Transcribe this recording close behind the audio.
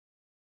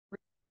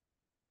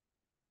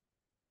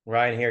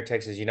Ryan here,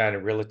 Texas United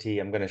Realty.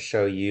 I'm going to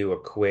show you a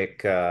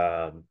quick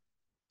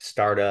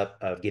startup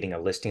of getting a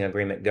listing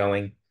agreement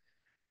going.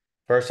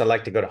 First, I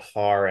like to go to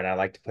HAR and I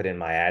like to put in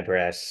my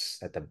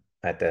address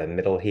at the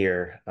middle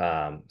here.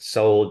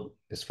 Sold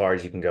as far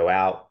as you can go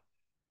out,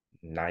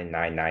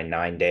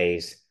 9999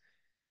 days.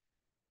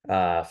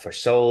 For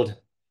sold,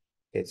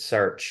 hit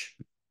search.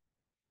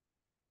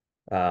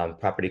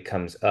 Property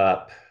comes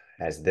up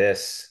as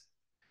this.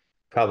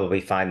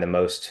 Probably find the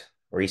most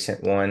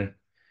recent one.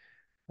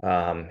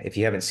 If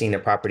you haven't seen the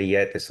property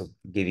yet, this will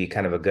give you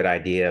kind of a good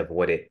idea of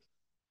what it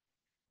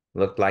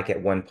looked like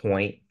at one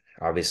point.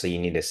 Obviously, you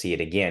need to see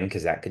it again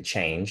because that could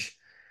change,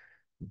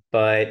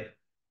 but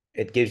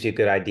it gives you a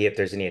good idea. If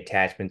there's any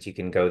attachments, you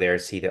can go there,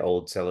 see the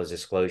old seller's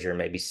disclosure,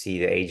 maybe see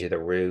the age of the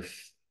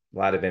roof. A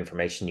lot of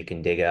information you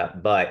can dig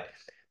up. But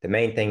the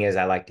main thing is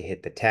I like to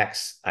hit the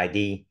tax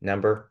ID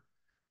number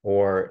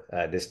or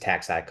this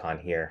tax icon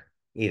here.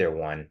 Either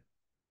one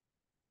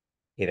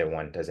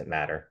doesn't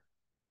matter.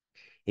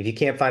 If you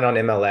can't find on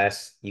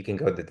MLS, you can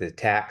go to the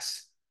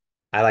tax.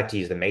 I like to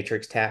use the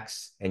matrix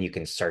tax and you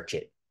can search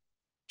it.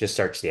 Just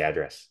search the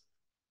address.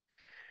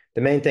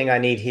 The main thing I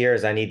need here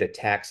is I need the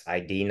tax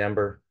ID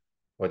number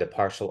or the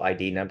parcel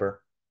ID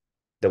number,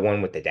 the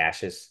one with the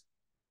dashes,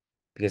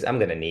 because I'm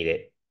going to need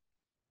it.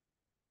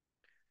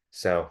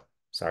 So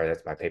sorry,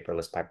 that's my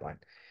paperless pipeline.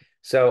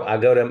 So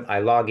I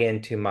log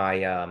into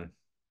my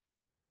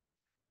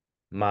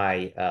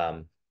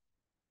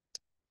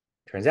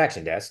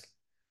transaction desk,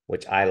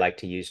 which I like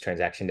to use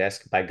transaction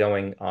desk by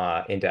going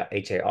into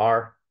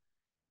HAR,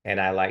 and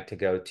I like to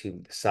go to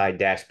the side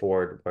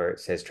dashboard where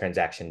it says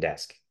transaction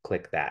desk.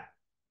 Click that.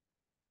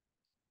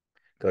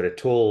 Go to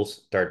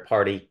tools, third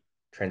party,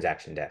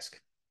 transaction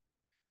desk.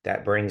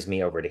 That brings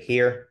me over to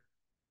here.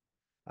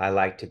 I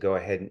like to go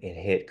ahead and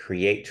hit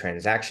create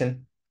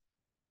transaction.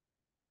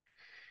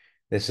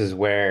 This is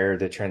where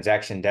the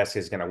transaction desk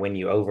is going to win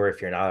you over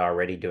if you're not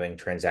already doing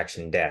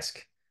transaction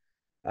desk.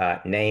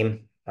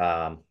 Name,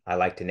 I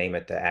like to name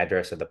it the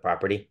address of the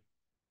property,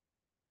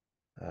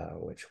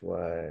 which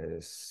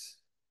was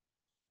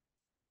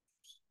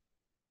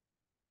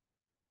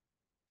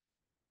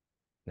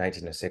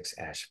 1906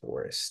 Ash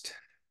Forest.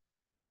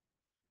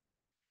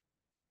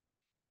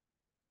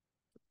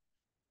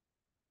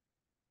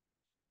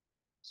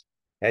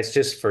 That's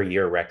just for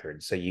your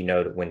record, so you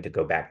know when to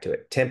go back to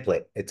it.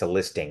 Template, it's a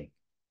listing.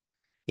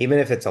 Even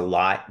if it's a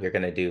lot, you're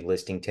going to do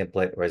listing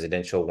template,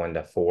 residential 1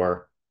 to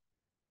 4.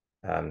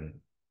 But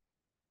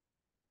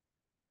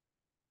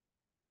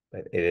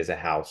it is a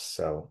house,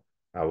 so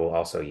I will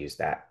also use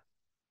that.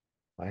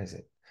 Why is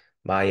it?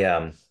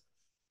 My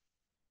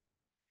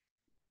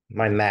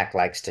my Mac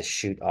likes to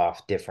shoot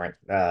off different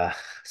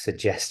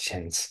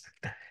suggestions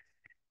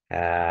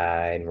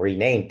and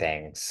rename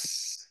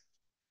things.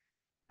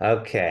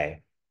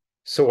 Okay.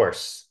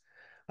 Source.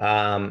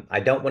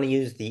 I don't want to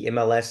use the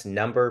MLS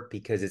number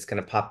because it's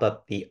going to pop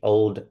up the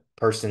old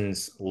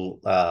person's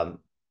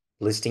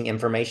listing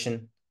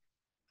information,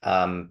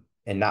 and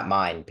not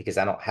mine because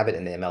I don't have it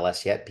in the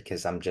MLS yet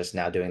because I'm just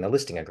now doing the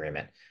listing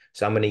agreement.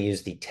 So I'm going to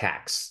use the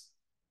tax.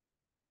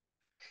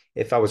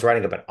 If I was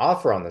writing up an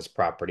offer on this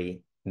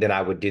property, then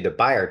I would do the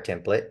buyer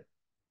template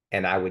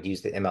and I would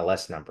use the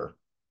MLS number.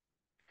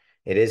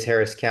 It is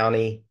Harris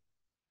County.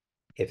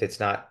 If it's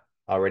not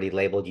already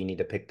labeled, you need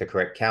to pick the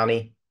correct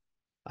county.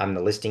 I'm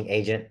the listing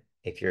agent.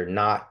 If you're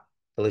not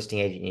the listing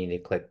agent, you need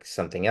to click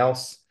something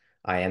else.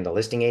 I am the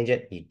listing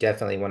agent. You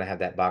definitely want to have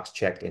that box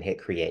checked and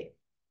hit create.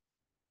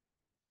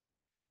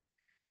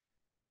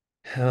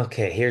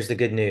 Okay, here's the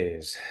good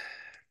news.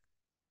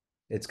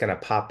 It's going to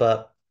pop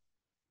up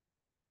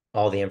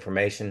all the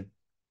information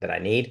that I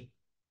need.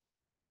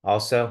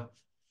 Also,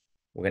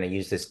 we're going to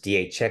use this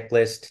DA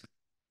checklist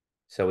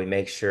so we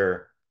make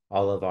sure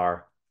all of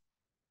our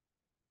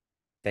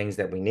things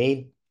that we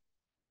need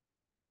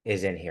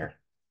is in here.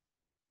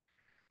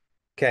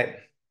 Okay,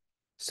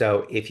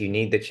 so if you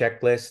need the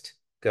checklist,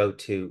 go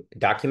to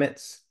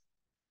documents,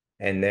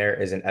 and there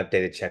is an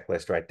updated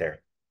checklist right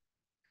there.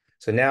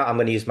 So now I'm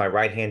going to use my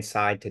right-hand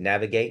side to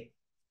navigate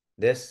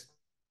this.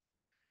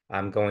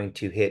 I'm going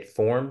to hit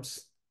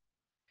forms,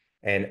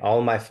 and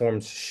all my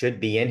forms should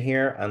be in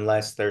here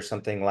unless there's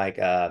something like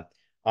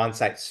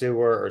on-site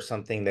sewer or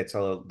something that's a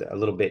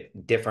little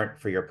bit different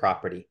for your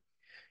property.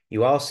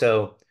 You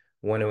also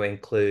want to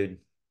include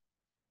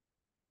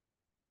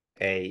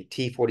a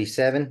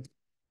T47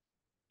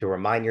 to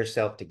remind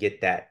yourself to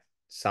get that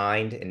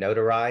signed and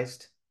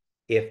notarized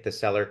if the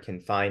seller can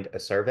find a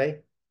survey.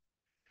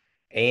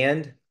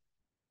 And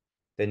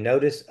the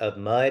notice of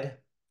MUD,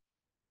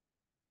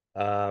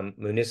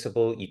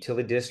 municipal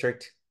utility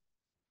district.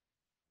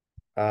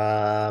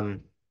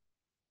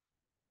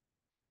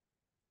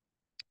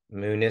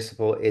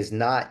 Municipal is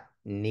not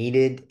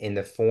needed in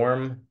the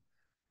form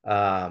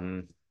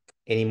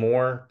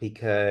anymore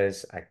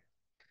because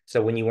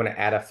so when you want to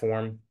add a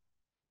form,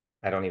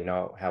 I don't even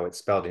know how it's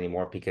spelled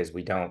anymore because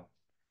we don't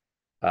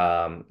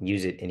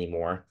use it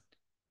anymore.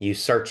 You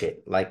search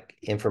it like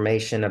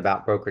information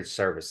about brokerage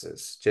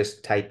services.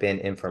 Just type in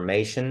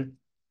information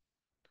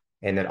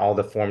and then all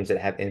the forms that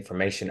have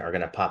information are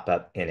going to pop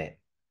up in it.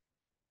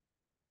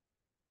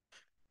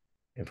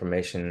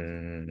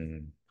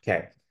 Information.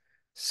 Okay.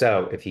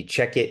 So if you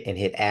check it and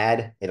hit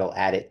add, it'll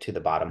add it to the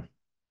bottom.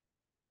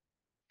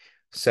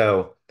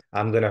 So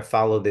I'm going to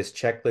follow this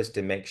checklist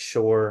to make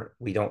sure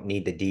we don't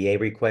need the DA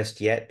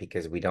request yet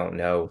because we don't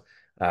know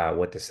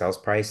what the sales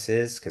price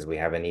is because we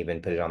haven't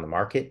even put it on the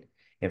market.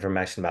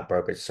 Information about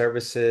brokerage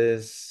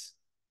services,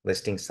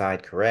 listing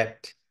side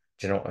correct,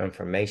 general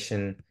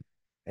information,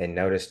 and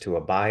notice to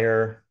a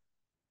buyer.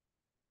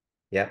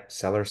 Yep,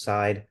 seller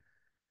side.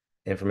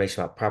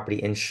 Information about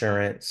property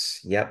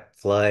insurance. Yep,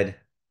 flood.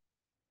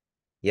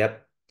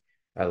 Yep,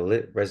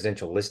 a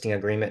residential listing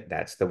agreement.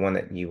 That's the one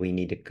that we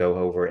need to go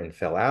over and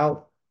fill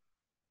out.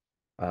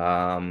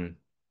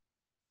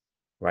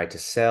 Right to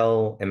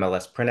sell,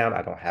 MLS printout.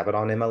 I don't have it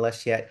on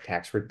MLS yet.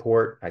 Tax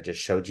report. I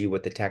just showed you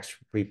what the tax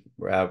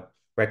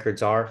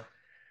records are.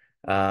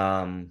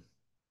 When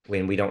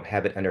we don't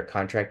have it under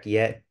contract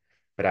yet,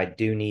 but I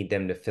do need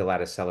them to fill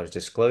out a seller's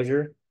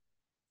disclosure.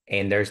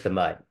 And there's the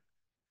MUD.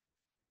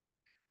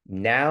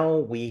 Now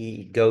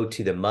we go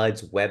to the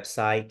MUD's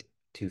website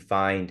to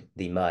find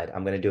the MUD.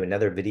 I'm going to do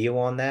another video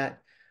on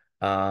that.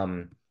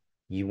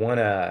 You want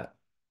to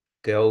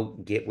go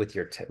get with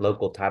your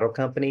local title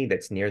company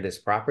that's near this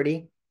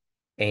property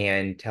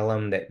and tell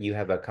them that you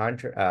have a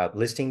contract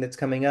listing that's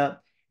coming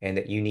up and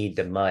that you need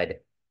the MUD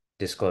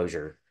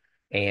disclosure.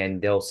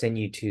 And they'll send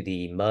you to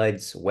the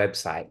MUD's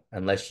website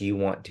unless you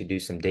want to do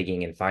some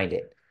digging and find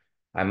it.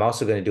 I'm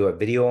also going to do a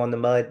video on the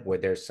MUD where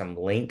there's some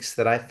links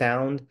that I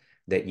found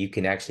that you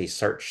can actually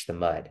search the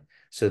MUD.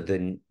 So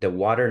the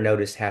water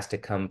notice has to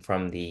come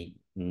from the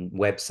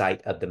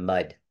website of the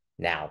MUD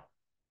now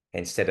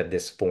instead of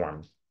this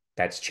form.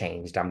 That's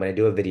changed. I'm going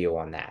to do a video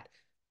on that.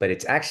 But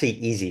it's actually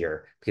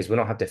easier because we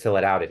don't have to fill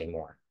it out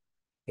anymore.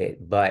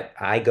 But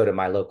I go to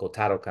my local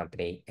title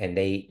company and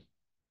they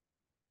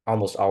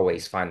almost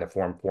always find the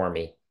form for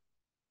me,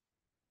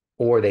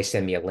 or they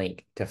send me a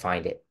link to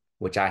find it,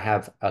 which I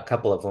have a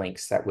couple of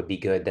links that would be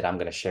good that I'm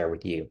going to share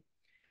with you.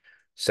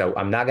 So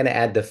I'm not going to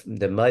add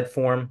the MUD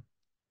form.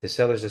 The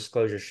seller's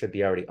disclosure should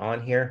be already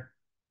on here.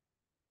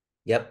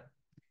 Yep.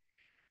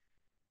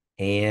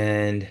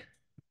 And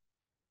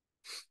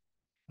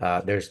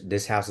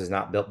this house is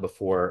not built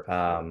before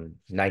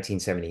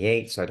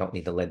 1978, so I don't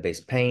need the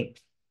lead-based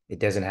paint. It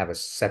doesn't have a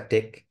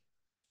septic.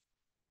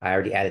 I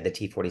already added the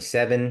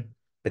T47,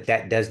 but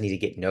that does need to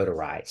get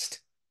notarized.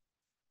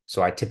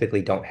 So I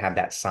typically don't have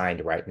that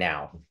signed right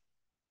now.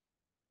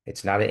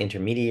 It's not an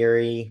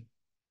intermediary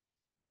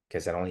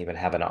because I don't even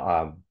have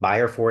a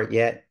buyer for it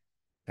yet.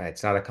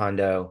 It's not a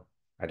condo.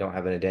 I don't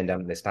have an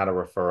addendum. It's not a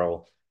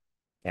referral.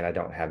 And I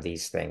don't have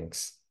these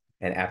things.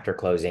 And after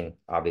closing,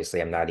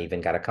 obviously, I'm not even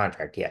got a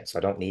contract yet. So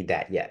I don't need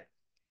that yet.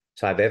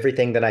 So I have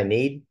everything that I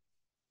need.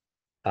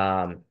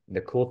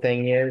 The cool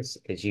thing is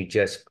you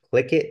just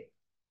click it.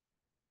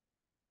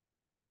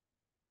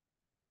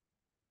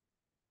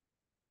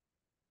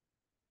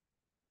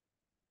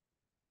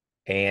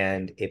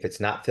 And if it's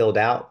not filled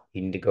out,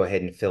 you need to go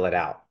ahead and fill it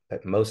out.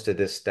 But most of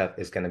this stuff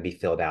is going to be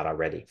filled out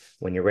already.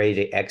 When you're ready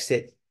to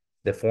exit,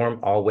 the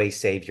form always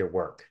saves your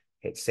work.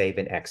 Hit save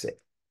and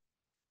exit.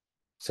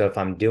 So if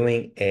I'm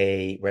doing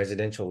a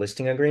residential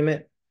listing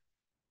agreement,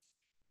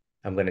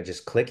 I'm going to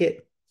just click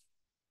it.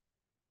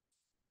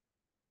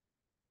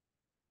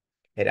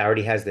 It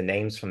already has the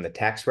names from the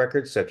tax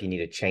records. So if you need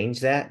to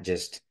change that,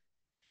 just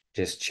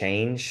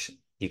change.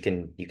 You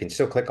can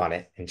still click on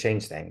it and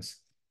change things.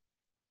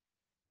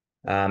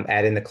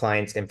 Add in the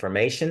client's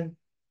information.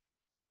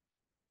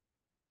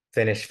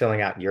 Finish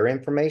filling out your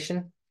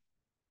information.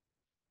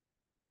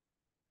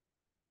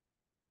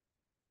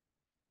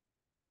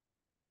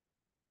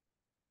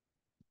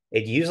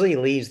 It usually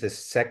leaves the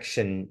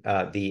section,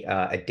 the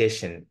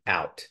addition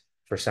out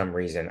for some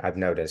reason, I've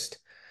noticed.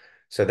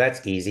 So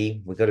that's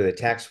easy. We go to the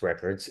tax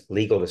records.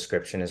 Legal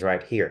description is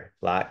right here.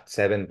 Lot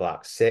 7,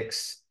 block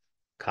 6,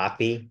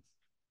 copy,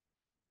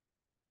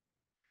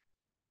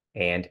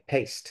 and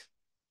paste.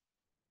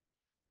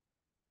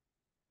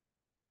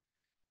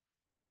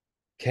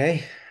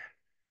 Okay.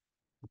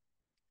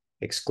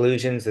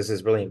 Exclusions, this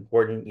is really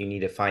important. You need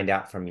to find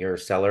out from your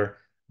seller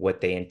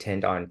what they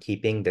intend on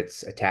keeping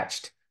that's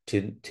attached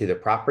to the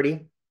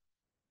property.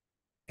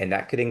 And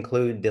that could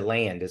include the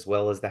land as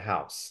well as the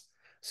house.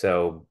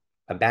 So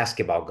a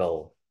basketball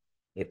goal,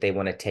 if they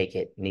want to take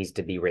it, needs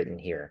to be written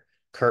here.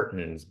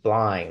 Curtains,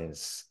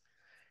 blinds.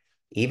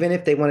 Even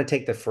if they want to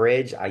take the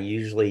fridge, I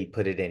usually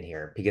put it in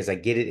here because I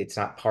get it. It's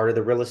not part of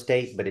the real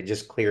estate, but it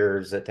just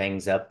clears the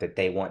things up that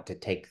they want to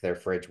take their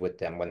fridge with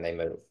them when they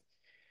move.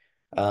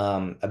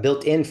 A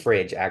built-in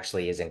fridge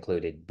actually is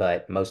included,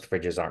 but most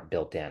fridges aren't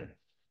built in.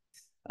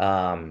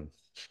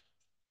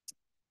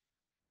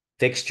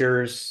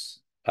 Fixtures.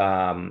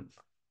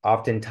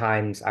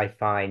 Oftentimes I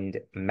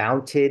find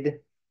mounted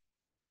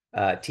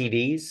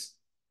TVs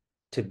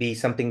to be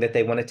something that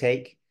they want to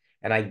take.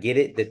 And I get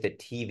it that the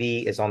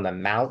TV is on the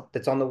mount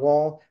that's on the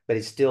wall, but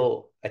it's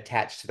still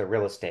attached to the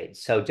real estate.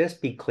 So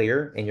just be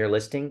clear in your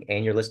listing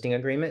and your listing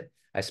agreement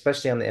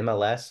especially on the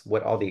MLS,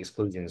 what all the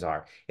exclusions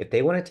are. If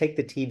they want to take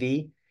the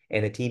TV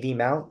and the TV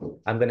mount,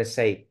 I'm going to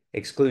say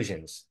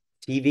exclusions,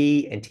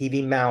 TV and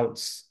TV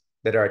mounts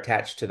that are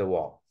attached to the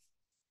wall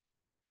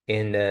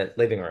in the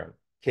living room,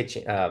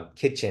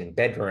 kitchen,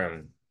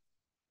 bedroom.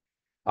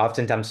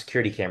 Oftentimes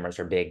security cameras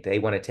are big. They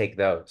want to take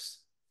those.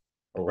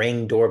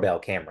 Ring doorbell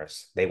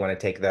cameras, they want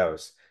to take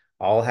those.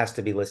 All has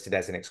to be listed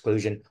as an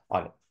exclusion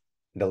on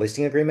the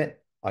listing agreement,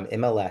 on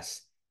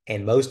MLS,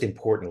 and most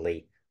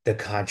importantly, the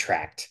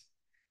contract.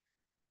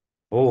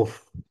 Oh,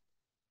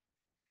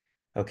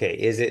 okay.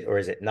 Is it or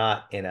is it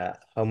not in a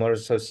homeowners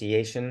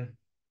association?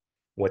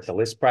 What the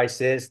list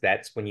price is,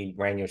 that's when you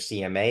ran your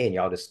CMA and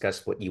y'all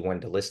discuss what you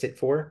wanted to list it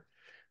for.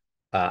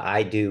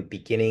 I do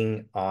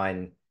beginning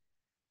on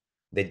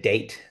the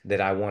date that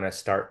I want to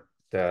start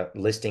the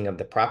listing of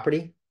the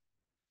property.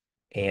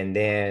 And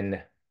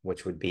then,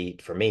 which would be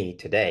for me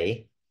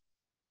today.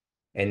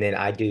 And then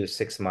I do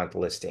 6-month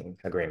listing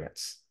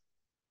agreements.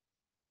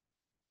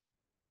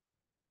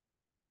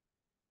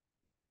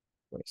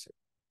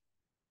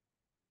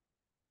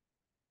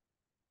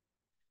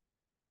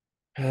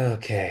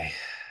 Okay.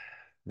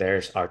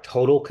 There's our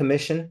total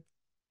commission.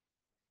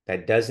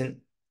 That doesn't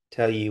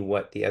tell you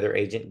what the other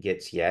agent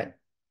gets yet.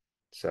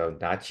 So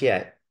not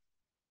yet.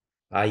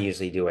 I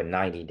usually do a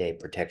 90-day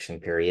protection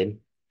period.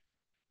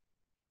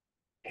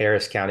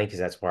 Harris County, because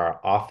that's where our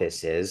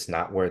office is,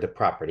 not where the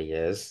property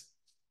is.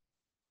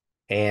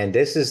 And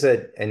this is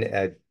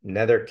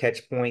another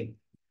catch point.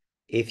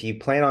 If you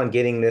plan on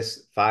getting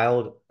this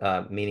filed,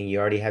 meaning you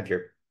already have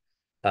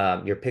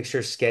your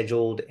pictures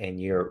scheduled and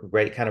you're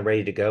kind of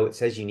ready to go, it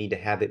says you need to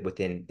have it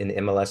in the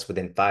MLS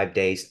within 5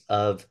 days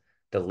of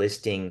the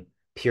listing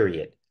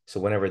period. So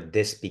whenever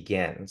this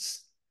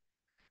begins.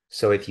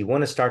 So if you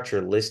want to start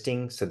your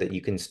listing so that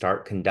you can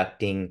start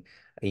conducting,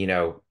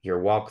 your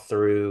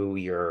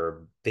walkthrough,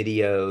 your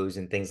videos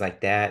and things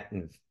like that,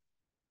 and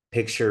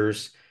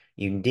pictures,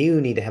 you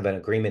do need to have an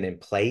agreement in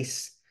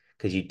place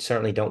because you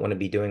certainly don't want to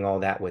be doing all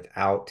that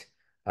without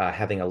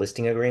having a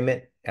listing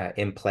agreement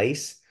in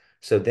place.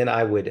 So then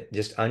I would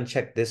just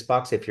uncheck this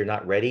box if you're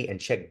not ready and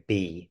check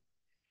B,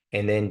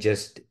 and then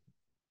just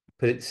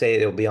say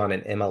it'll be on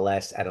an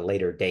MLS at a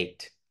later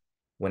date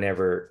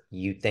whenever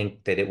you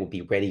think that it will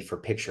be ready for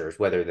pictures,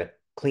 whether the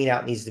clean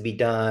out needs to be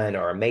done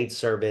or a maid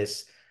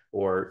service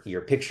or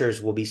your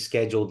pictures will be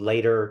scheduled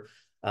later.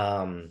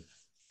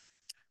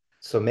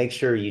 So make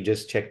sure you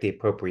just check the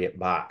appropriate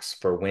box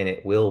for when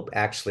it will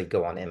actually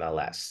go on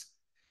MLS.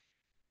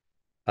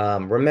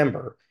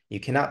 Remember,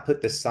 you cannot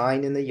put the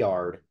sign in the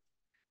yard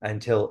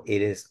until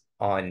it is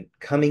on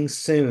coming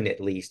soon,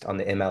 at least on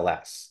the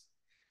MLS.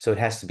 So it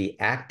has to be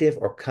active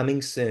or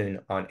coming soon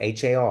on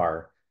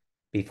HAR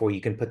before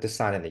you can put the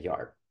sign in the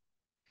yard.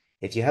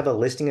 If you have a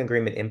listing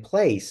agreement in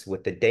place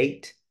with the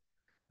date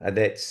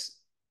that's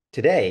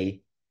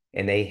today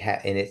and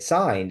it's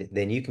signed,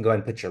 then you can go ahead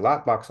and put your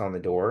lockbox on the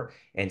door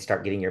and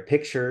start getting your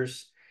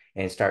pictures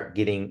and start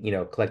getting,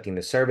 collecting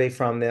the survey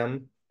from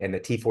them and the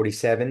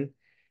T47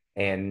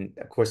 and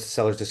of course the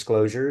seller's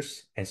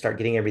disclosures and start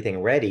getting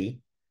everything ready.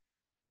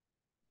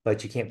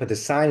 But you can't put the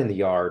sign in the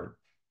yard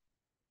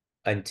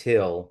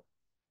until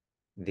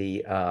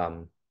the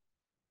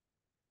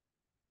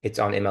it's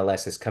on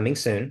MLS as coming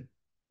soon,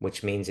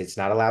 which means it's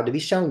not allowed to be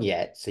shown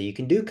yet. So you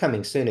can do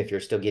coming soon if you're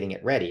still getting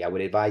it ready. I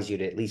would advise you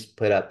to at least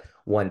put up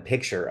one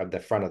picture of the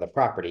front of the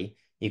property.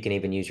 You can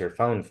even use your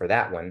phone for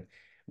that one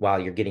while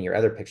you're getting your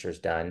other pictures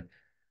done.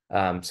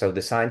 So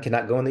the sign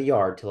cannot go in the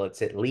yard till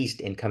it's at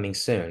least in coming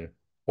soon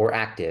or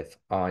active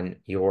on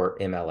your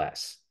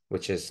MLS,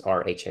 which is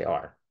our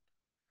HAR.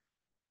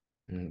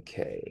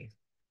 Okay.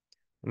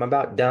 I'm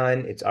about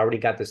done. It's already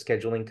got the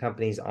scheduling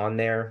companies on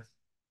there,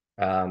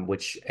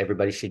 which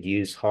everybody should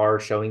use HAR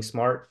Showing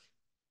Smart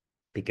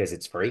because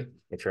it's free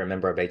if you're a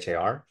member of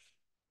HAR.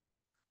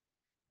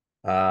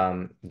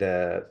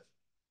 The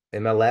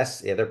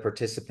MLS, the other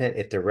participant,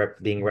 if they're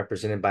being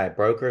represented by a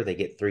broker, they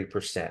get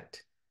 3%.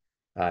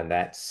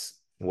 That's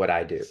what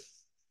I do.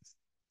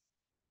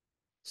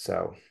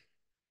 So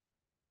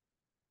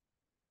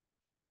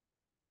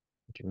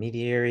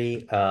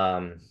intermediary.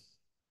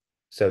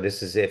 So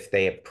this is if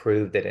they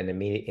approve that an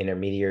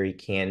intermediary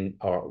can,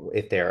 or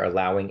if they're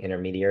allowing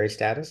intermediary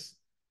status.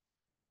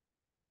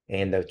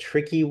 And the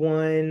tricky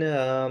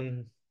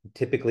one,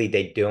 typically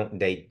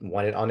they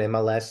want it on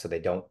MLS, so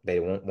they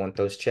won't want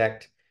those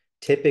checked.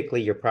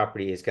 Typically, your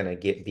property is going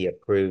to be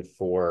approved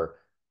for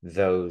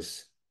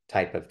those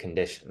type of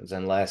conditions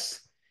unless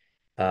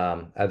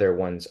other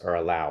ones are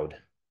allowed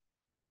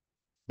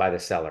by the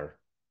seller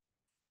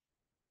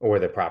or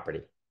the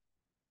property.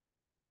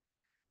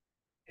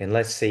 And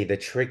let's see, the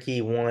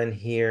tricky one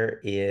here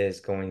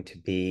is going to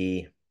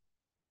be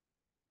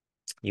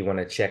you want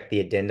to check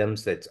the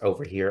addendums that's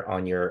over here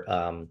on your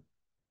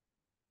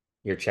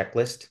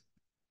checklist.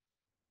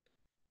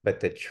 But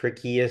the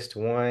trickiest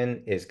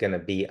one is going to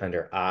be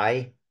under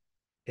I,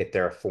 if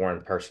they're a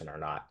foreign person or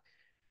not.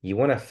 You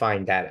want to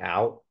find that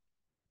out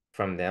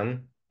from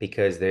them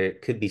because they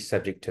could be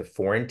subject to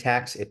foreign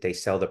tax if they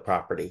sell the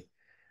property.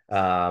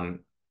 And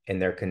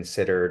they're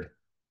considered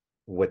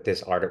what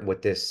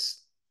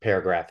this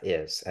paragraph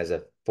is as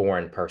a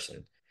foreign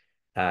person.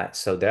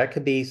 So that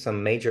could be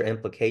some major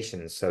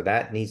implications. So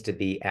that needs to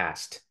be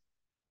asked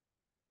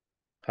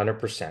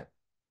 100%.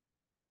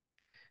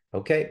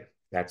 Okay,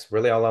 that's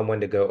really all I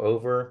wanted to go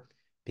over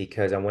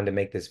because I wanted to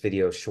make this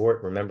video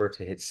short. Remember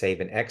to hit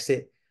save and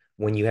exit.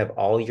 When you have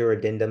all your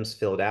addendums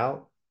filled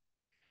out,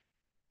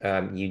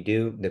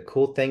 the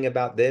cool thing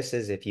about this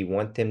is if you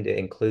want them to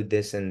include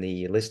this in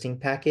the listing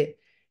packet,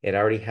 it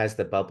already has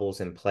the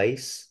bubbles in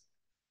place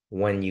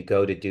when you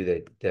go to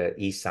do the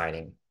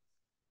e-signing.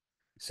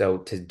 So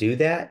to do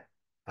that,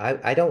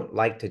 I don't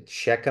like to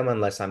check them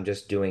unless I'm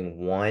just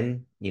doing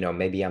one,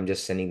 maybe I'm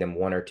just sending them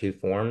one or two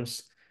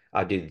forms.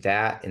 I'll do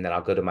that and then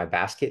I'll go to my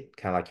basket,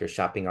 kind of like you're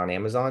shopping on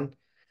Amazon.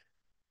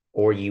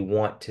 Or you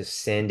want to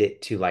send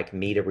it to like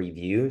me to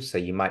review. So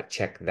you might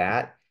check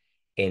that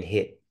and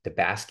hit the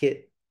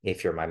basket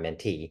if you're my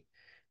mentee,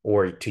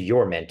 or to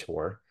your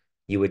mentor.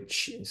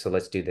 So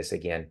let's do this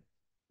again.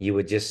 You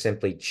would just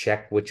simply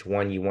check which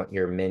one you want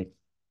your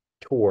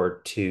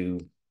mentor to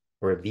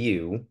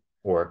review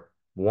or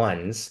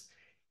ones,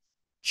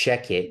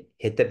 check it,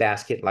 hit the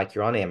basket like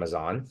you're on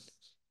Amazon,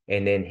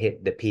 and then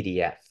hit the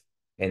PDF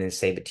and then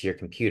save it to your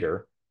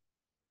computer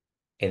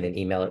and then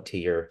email it to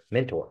your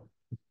mentor.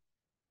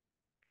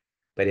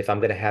 But if I'm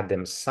going to have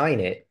them sign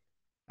it,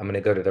 I'm going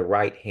to go to the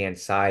right-hand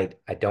side.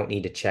 I don't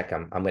need to check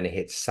them. I'm going to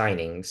hit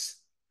signings.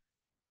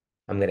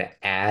 I'm going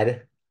to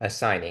add a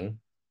signing.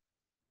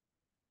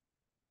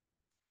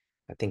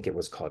 I think it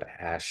was called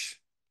Ash.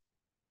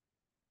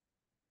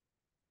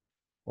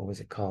 What was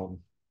it called?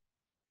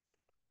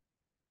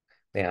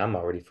 Man, I'm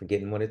already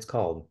forgetting what it's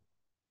called.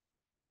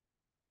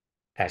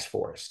 Ash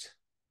Forest.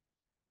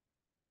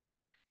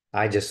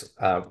 I just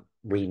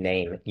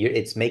rename it.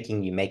 It's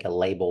making you make a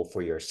label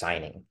for your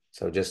signing.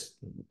 So just,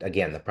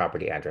 again, the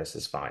property address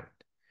is fine.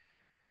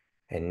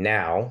 And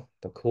now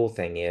the cool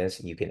thing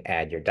is you can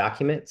add your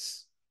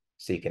documents.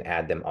 So you can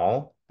add them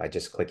all by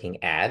just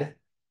clicking add.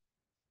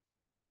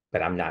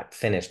 But I'm not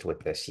finished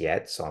with this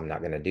yet, so I'm not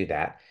going to do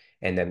that.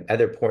 And the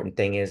other important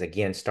thing is,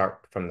 again,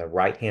 start from the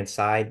right-hand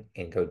side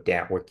and go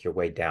down, work your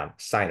way down.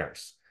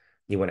 Signers.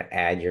 You want to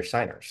add your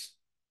signers.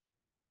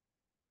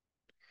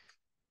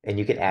 And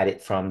you can add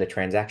it from the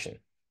transaction.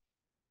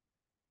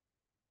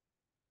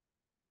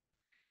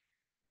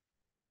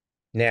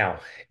 Now,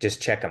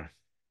 just check them.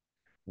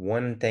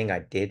 One thing I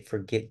did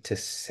forget to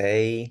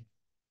say,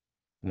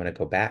 I'm going to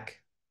go back,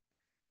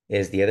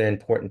 is the other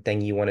important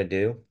thing you want to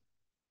do.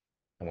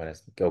 I want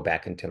to go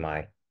back into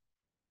my,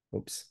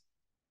 oops.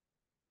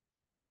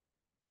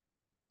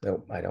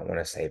 Nope, I don't want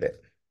to save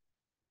it.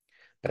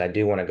 But I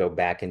do want to go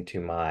back into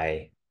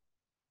my,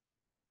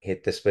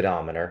 hit the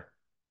speedometer,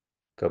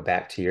 go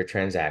back to your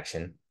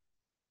transaction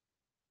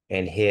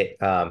and hit,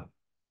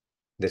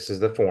 this is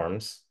the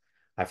forms.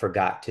 I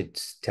forgot to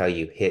tell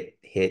you,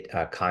 hit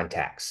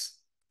contacts.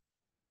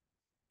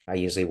 I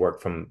usually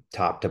work from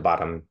top to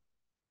bottom.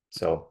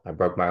 So I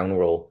broke my own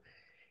rule.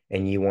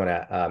 And you want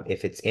to,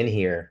 if it's in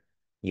here,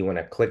 you want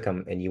to click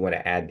them and you want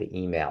to add the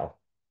email,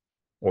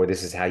 or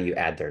this is how you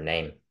add their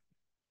name.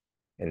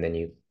 And then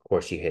of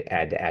course, you hit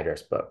add to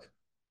address book.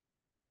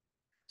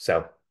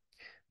 So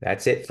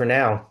that's it for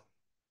now.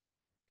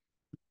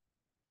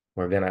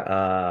 We're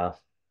gonna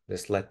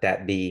just let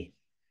that be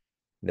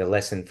the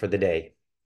lesson for the day.